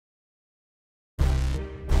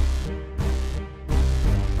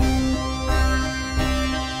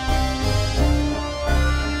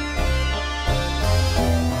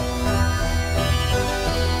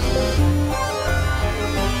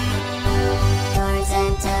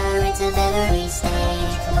of every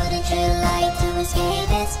stage. Wouldn't you like to escape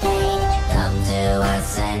this pain? Come to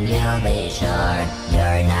us and you'll be sure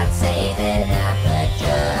you're not safe in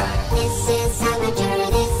aperture. This is aperture,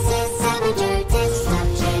 this is aperture. Test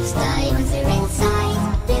subjects die once they're inside.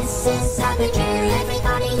 This is aperture,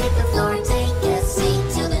 everybody hit the floor. Take a seat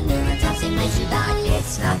till the neurotoxin makes you die.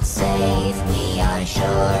 It's not safe, we are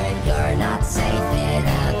sure you're not safe in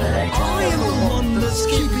aperture. I am the one that's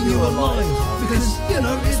keeping you alive, because, you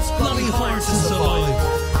know, it's bloody hard to survive.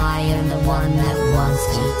 I am the one that wants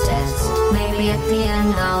to test. Maybe at the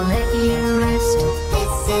end I'll let you rest.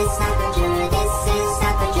 This is aperture, this is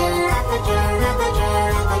aperture, aperture, aperture,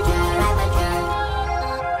 aperture, aperture.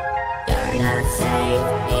 You're not safe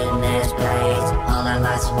in this place. All of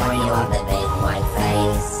us warn you of the big white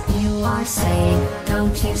face. You are safe,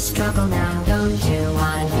 don't you struggle now. Don't you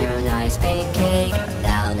want your nice big cake?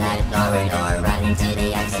 Down that corridor, run to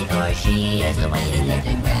the exit door. She is waiting there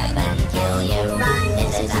to grab and kill you. Run,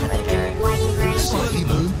 this is aperture. Slightly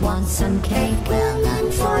blue. Want some cake? Well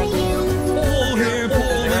done for you. Pull here,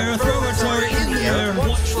 throw a tire in the air.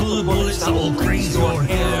 Watch for the bullets that will graze your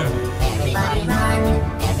hair. Everybody run,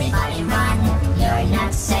 everybody run. You're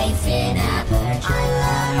not safe in aperture.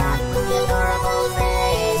 I'm a adorable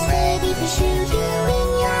face, ready to shoot you in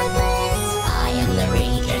your place. I am the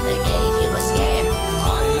region that gave you a scare.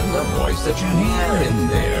 I am the voice that you hear in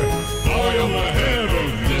there. I am the head of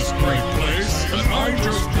this great place, and I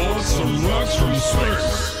just bought some rocks from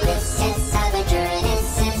space. This is aperture,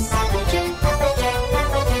 this is aperture, aperture,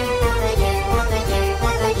 aperture, aperture, aperture,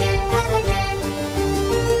 aperture, aperture.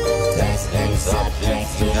 Testing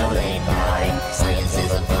subjects to the late night. Science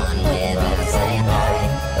is a fun without saying hi.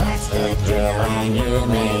 That's the drill and you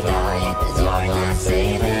may die, 'cause you're not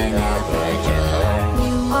safe in aperture.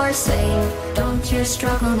 You are safe, don't you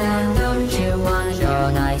struggle now. Don't you want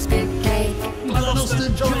your nice big cake? I lost a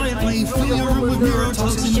giant leaf, fill your room with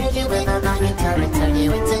neurotoxin. Shoot you with a bucket turret, turn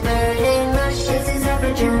you into burning rush. This is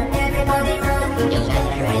aperture, everybody run. You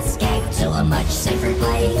better escape to a much safer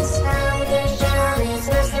place. Now the shell is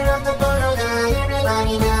master of the portal gun.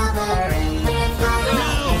 Everybody never in with fire.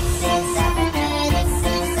 This is aperture, this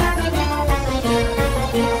is aperture, aperture,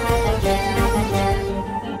 aperture, aperture, aperture.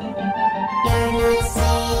 You're not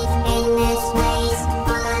safe in this place.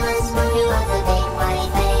 All of us want you of the big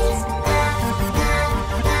white face.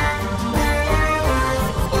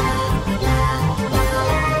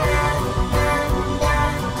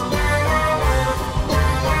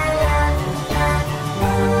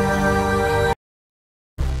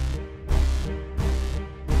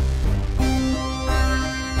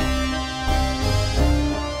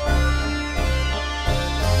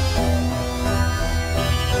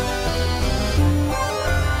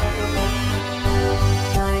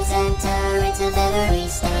 Doors and turrets of every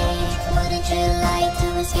stage. Wouldn't you like to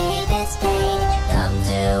escape this pain? Come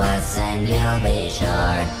to us and you'll be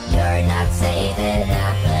sure you're not safe in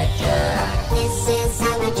aperture. This is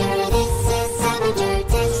aperture, this is aperture.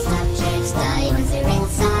 Test subjects die once they're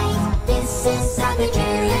inside. This is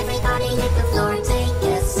aperture, everybody hit the floor. Take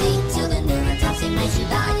a seat till the neurotoxin makes you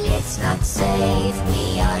die. It's not safe,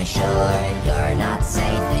 we are sure you're not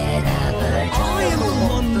safe in aperture. I am the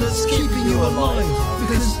one that's keeping you alive,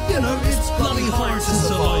 because, you know, it's bloody hard to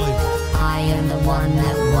survive. I am the one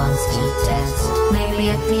that wants to test. Maybe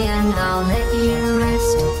at the end I'll let you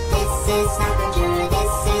rest. This is aperture,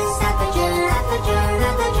 this is aperture, aperture,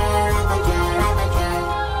 aperture, aperture, aperture.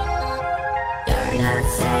 You're not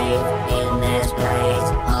safe in this place.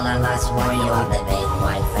 All of us warn you of the big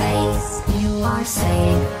white face. You are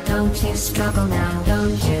safe, don't you struggle now.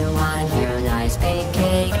 Don't you want your nice big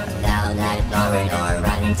cake? Down that corridor,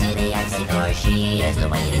 run to the exit door. She is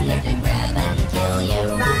waiting there to grab and kill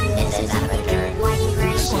you. Run, this is aperture, white and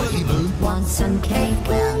gray. Slightly blue. Want some cake?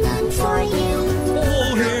 Well done for you.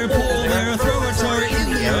 Pull here, throw a tire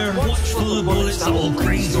in the air. Watch for the bullets that will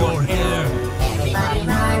graze your hair. Everybody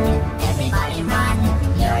run, everybody run.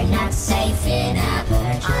 You're not safe in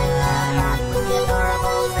aperture. I'm a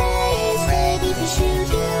adorable face, ready to shoot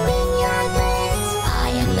you in your place. I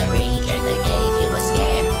am the region that gave you a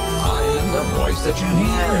scare. I am the voice that you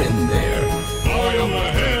hear in there. I am the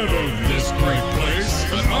head of this great place,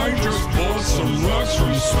 and I just bought some rocks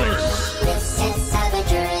from space. This is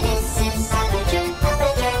aperture, this is aperture,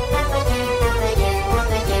 aperture, aperture, aperture,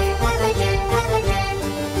 aperture, aperture, aperture.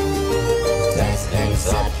 Testing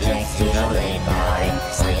subjects to the late night.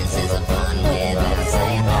 Science is a fun without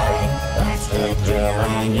saying hi. That's the drill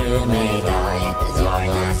and you may die, 'cause you're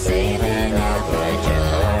not safe in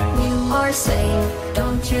aperture. You are safe,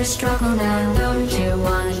 don't you struggle now. Don't you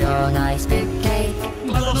want your nice big cake?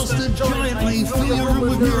 I lost a giant leaf, fill your room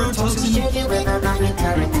with neurotoxin. Shoot you with a bucket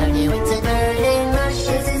turret, turn you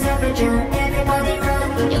aperture, everybody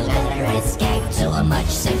run. You better escape to a much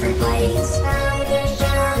safer place. Now the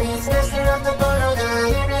shell is master of the portal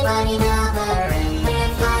gun. Everybody now the ring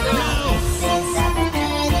with fire. This is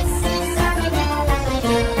aperture, this is aperture,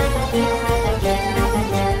 aperture, aperture,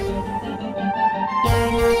 aperture.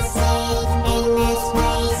 You're not safe in this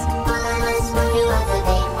place. All of us want you of the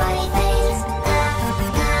big white face.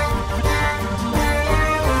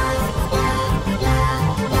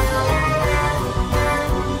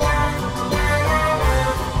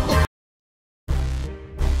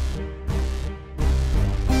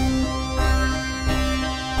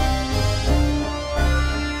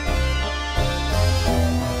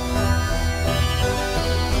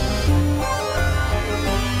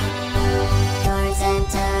 Doors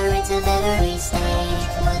enter into every stage.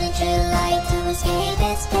 Wouldn't you like to escape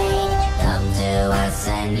this cage? Come to us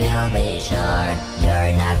and you'll be sure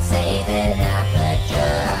you're not safe in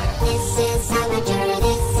aperture. This is aperture,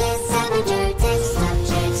 this is aperture. Test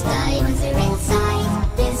subjects die once they're inside.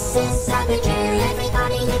 This is aperture,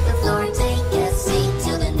 everybody hit the floor. Take a seat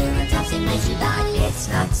till the neurotoxin makes you die. It's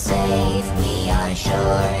not safe, we are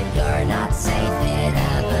sure you're not safe in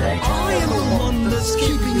aperture. I am the one that's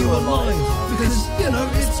keeping you alive, because, you know,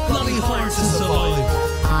 it's bloody hard to survive.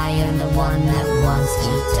 I am the one that wants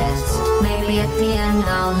to test. Maybe at the end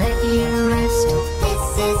I'll let you rest.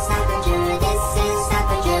 This is aperture, this is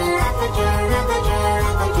aperture, aperture, aperture,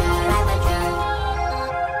 aperture, aperture.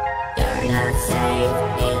 You're not safe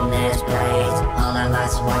in this place. All of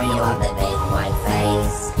us warn you of the big white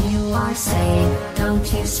face. You are safe, don't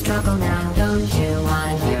you struggle now. Don't you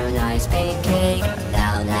want your nice big cake?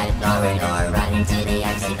 Down that corridor, run to the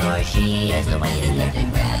exit door. She is waiting there to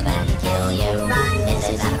grab and kill you. Run, this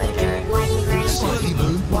is aperture. What do you grab? Slightly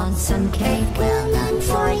blue. Want some cake? Well done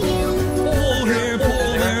for you. Pull here,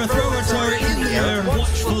 throw a toy in there.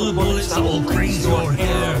 Watch for the bullets that will graze your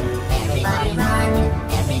hair. Everybody run,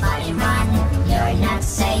 everybody run. You're not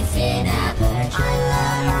safe in aperture.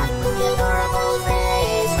 I'm the adorable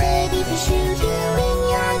face, ready to shoot you in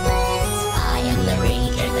your legs. I am the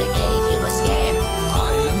creature that gave you a scare.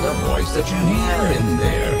 I am the voice that you hear in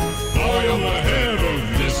there. I am the head of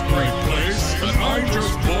this great place, and I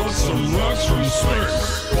just bought some rocks from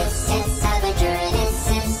space. This is aperture, this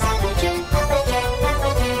is aperture, aperture,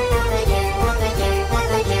 aperture, aperture, aperture,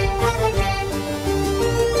 aperture, aperture.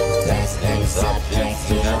 Testing subjects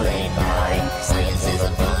to the late night. Science is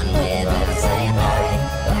a fun without saying die.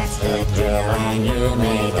 That's the drill and you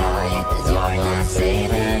may die, 'cause you're not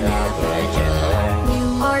safe in aperture. You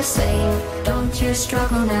are safe, don't you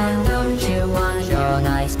struggle now. Don't you want your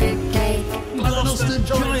nice big cake? Blast the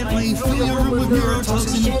giant leaf, fill your room with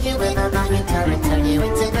neurotoxin. Shoot you with a magnet turret, turn you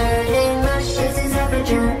into burning mush. This is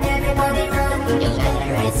aperture, everybody run. You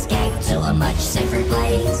better escape to a much safer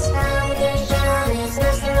place. Now the shell is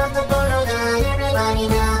master of the portal gun. Everybody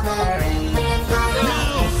now the ring with fire.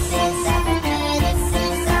 This is aperture, this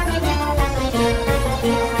is aperture, aperture,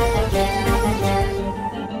 aperture, aperture, aperture.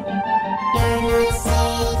 You're not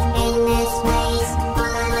safe in this place.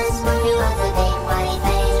 All of us want you of the big white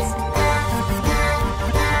face.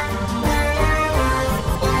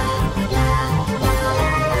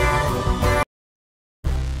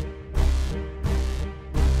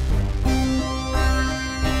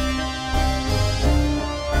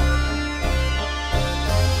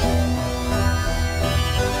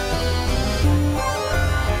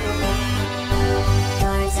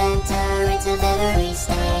 Doors enter into every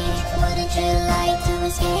stage. Wouldn't you like to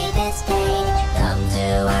escape this cage? Come to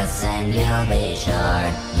us and you'll be sure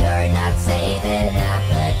you're not safe in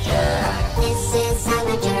aperture. This is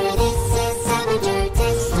aperture, this is aperture.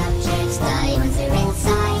 Test subjects die once they're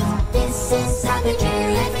inside. This is aperture,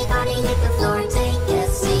 everybody hit the floor. Take a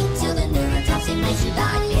seat till the neurotoxin makes you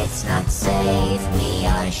die. It's not safe, we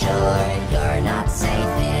are sure you're not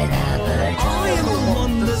safe in aperture. I am the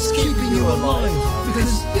one that's keeping you alive,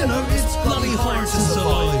 because, you know, it's bloody hard to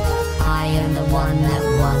survive. I am the one that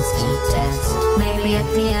wants to test. Maybe at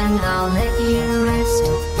the end I'll let you rest.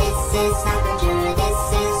 This is aperture, this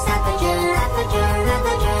is aperture, aperture,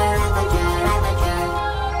 aperture, aperture, aperture.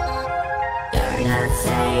 You're not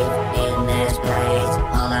safe in this place.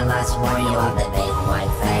 All of us warn you of the big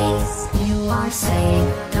white face. You are safe,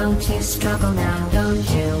 don't you struggle now. Don't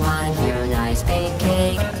you want your nice big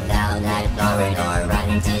cake? Down that corridor,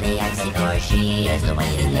 run to the exit door. She is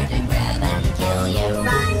waiting there to grab and kill you.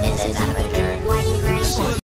 Run,